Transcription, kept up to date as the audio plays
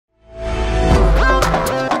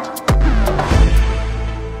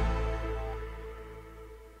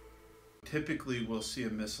typically will see a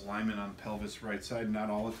misalignment on pelvis right side, not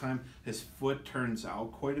all the time. His foot turns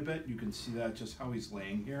out quite a bit. You can see that just how he's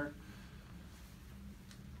laying here.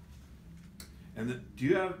 And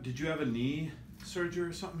did you have a knee surgery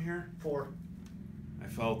or something here? 4. I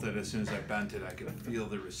felt that as soon as I bent it, I could feel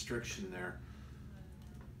the restriction there.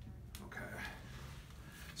 Okay.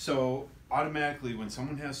 So automatically when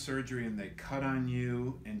someone has surgery and they cut on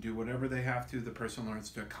you and do whatever they have to, the person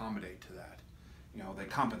learns to accommodate to that. You know, they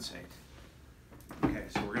compensate. Okay,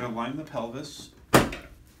 so we're gonna line the pelvis.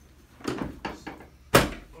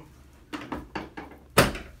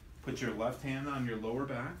 Put your left hand on your lower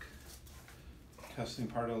back. Testing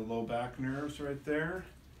part of the low back nerves right there.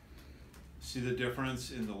 See the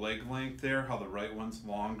difference in the leg length there, how the right one's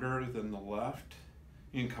longer than the left.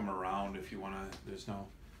 You can come around if you wanna,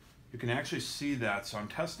 you can actually see that. So I'm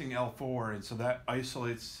testing L4, and so that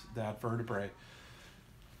isolates that vertebrae.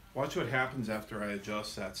 Watch what happens after I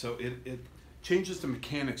adjust that. So it changes the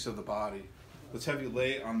mechanics of the body. Let's have you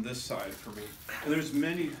lay on this side for me. And there's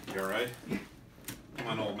many, you all right? Come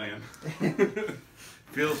on, old man.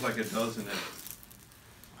 Feels like it, doesn't it?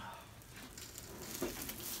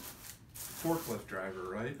 Forklift driver,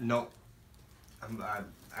 right? No. I'm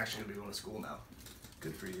actually going to be going to school now.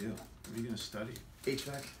 Good for you. What are you going to study?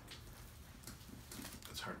 HVAC.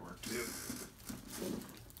 That's hard work to do.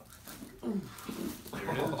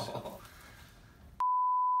 There it is.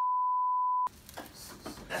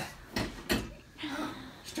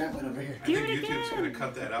 Strapping over here. I think YouTube's going to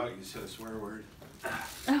cut that out. You said a swear word.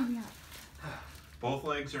 Oh, yeah. Both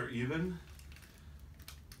legs are even.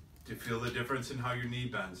 Do you feel the difference in how your knee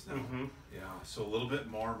bends now? Mm-hmm. Yeah, so a little bit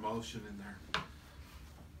more motion in there.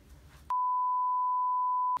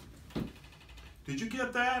 Did you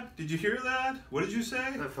get that? Did you hear that? What did you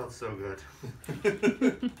say? That felt so good.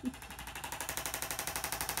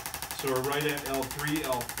 So we're right at L3,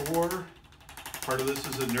 L4. Part of this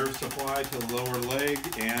is a nerve supply to the lower leg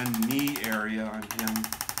and knee area on him.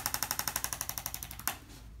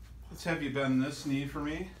 Let's have you bend this knee for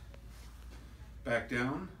me. Back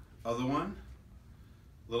down. Other one.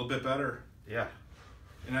 A little bit better. Yeah.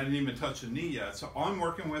 And I didn't even touch the knee yet. So all I'm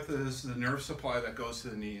working with is the nerve supply that goes to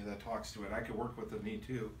the knee, that talks to it. I could work with the knee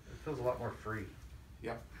too. It feels a lot more free.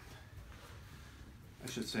 Yep. I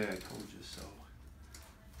should say I told you so.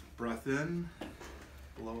 Breath in,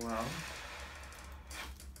 blow out.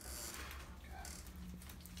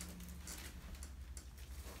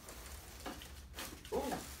 Ooh.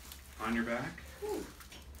 On your back. Ooh.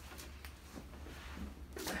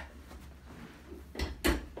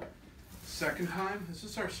 Second time? Is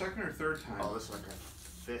this our second or third time? Oh, this is like our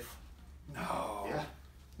 5th. No. Yeah.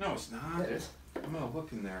 No, it's not. Yeah, it is. I'm gonna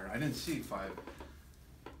look in there. I didn't see 5.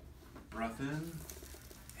 Breath in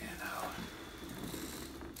and out.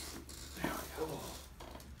 There we go.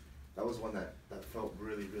 That was one that felt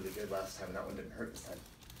really, really good last time, and that one didn't hurt this time.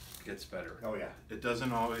 Gets better. Oh, yeah. It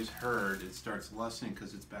doesn't always hurt. It starts lessening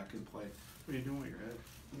because it's back in play. What are you doing with your head?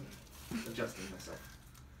 Adjusting myself.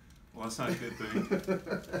 Well, that's not a good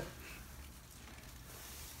thing.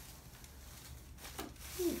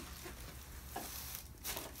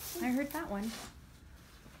 I heard that one.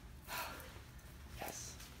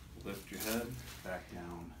 Yes. Lift your head, back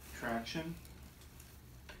down. Traction.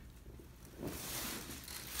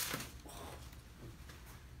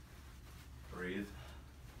 Breathe.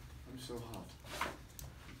 I'm so hot.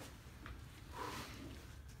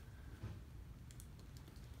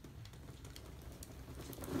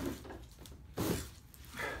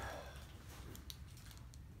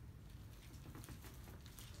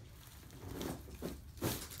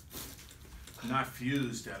 Not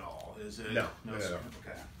fused at all, is it? No.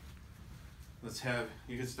 Okay. Let's have,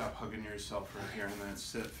 you can stop hugging yourself right here and then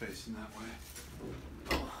sit facing that way.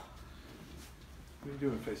 What are you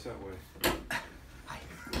doing face that way?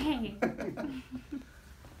 Hey.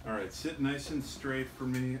 All right, sit nice and straight for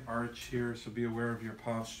me. Arch here, so be aware of your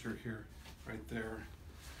posture here, right there.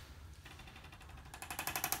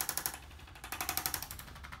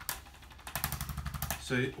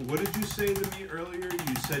 So what did you say to me earlier?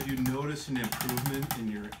 You said you noticed an improvement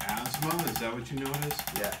in your asthma. Is that what you noticed?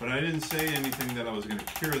 Yeah. But I didn't say anything that I was going to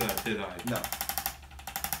cure that, did I? No.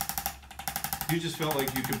 You just felt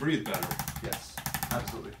like you could breathe better. Yes,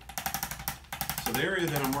 absolutely. So the area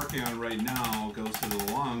that I'm working on right now goes to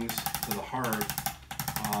the lungs, to the heart.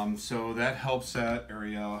 So that helps that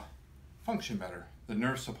area function better. The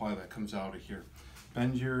nerve supply that comes out of here.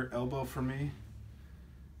 Bend your elbow for me.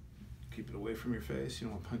 Keep it away from your face. You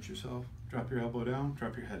don't want to punch yourself. Drop your elbow down.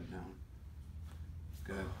 Drop your head down.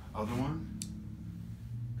 Good. Other one.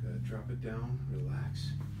 Good. Drop it down. Relax.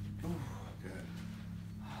 Good.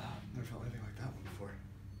 Never felt anything like that one before.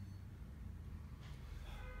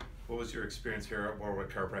 What was your experience here at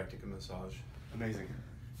Warwick Chiropractic and Massage? Amazing.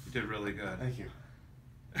 You did really good. Thank you.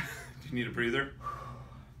 Do you need a breather?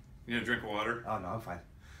 You need a drink of water? Oh no, I'm fine.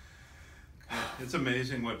 It's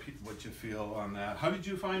amazing what you feel on that. How did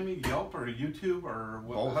you find me? Yelp or YouTube or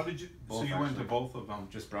what? Both. How did you? Both, so you went to actually. both of them.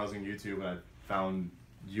 Just browsing YouTube and I found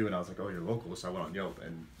you and I was like, oh, you're local, so I went on Yelp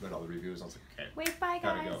and read all the reviews. I was like, okay. Wave bye,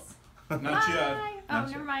 Gotta guys. go. Not Bye. yet. Oh,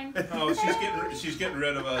 Not never yet. mind. Oh, she's getting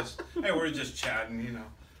rid of us. Hey, we're just chatting, you know.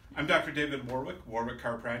 I'm Dr. David Warwick, Warwick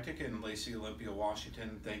Chiropractic in Lacey, Olympia,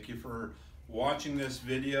 Washington. Thank you for watching this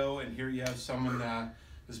video. And here you have someone that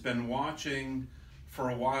has been watching for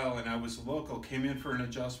a while, and I was local, came in for an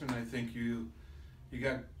adjustment. I think you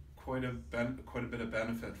got quite a bit of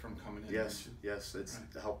benefit from coming in. Yes, yes, it's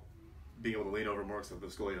Right. help being able to lean over more because of the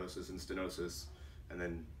scoliosis and stenosis, and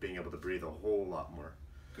then being able to breathe a whole lot more.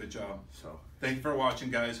 Good job. So Thank you for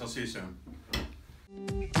watching, guys. I'll see you soon.